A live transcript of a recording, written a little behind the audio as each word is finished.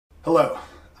Hello,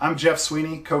 I'm Jeff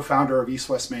Sweeney, co-founder of East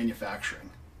West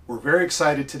Manufacturing. We're very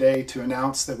excited today to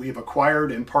announce that we have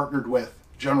acquired and partnered with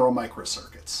General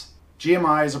Microcircuits.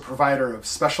 GMI is a provider of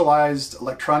specialized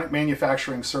electronic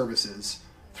manufacturing services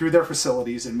through their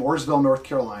facilities in Mooresville, North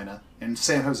Carolina and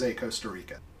San Jose, Costa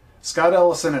Rica. Scott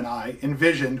Ellison and I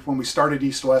envisioned when we started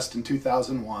East West in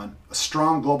 2001 a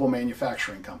strong global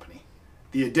manufacturing company.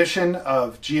 The addition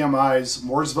of GMI's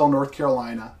Mooresville, North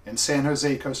Carolina and San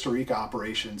Jose, Costa Rica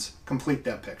operations complete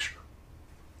that picture.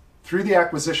 Through the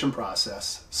acquisition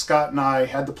process, Scott and I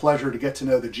had the pleasure to get to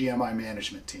know the GMI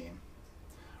management team.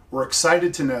 We're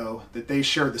excited to know that they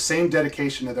share the same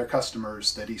dedication to their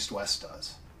customers that East West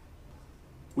does.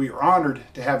 We are honored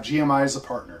to have GMI as a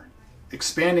partner,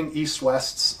 expanding East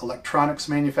West's electronics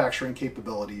manufacturing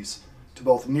capabilities to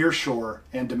both nearshore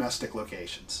and domestic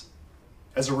locations.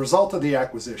 As a result of the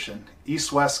acquisition,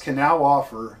 East West can now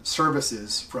offer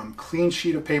services from clean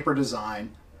sheet of paper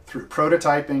design through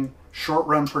prototyping,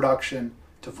 short-run production,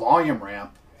 to volume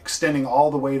ramp, extending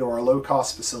all the way to our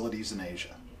low-cost facilities in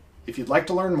Asia. If you'd like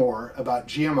to learn more about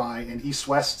GMI and East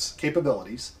West's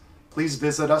capabilities, please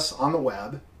visit us on the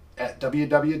web at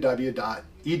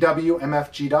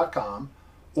www.ewmfg.com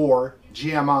or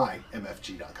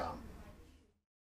gmimfg.com.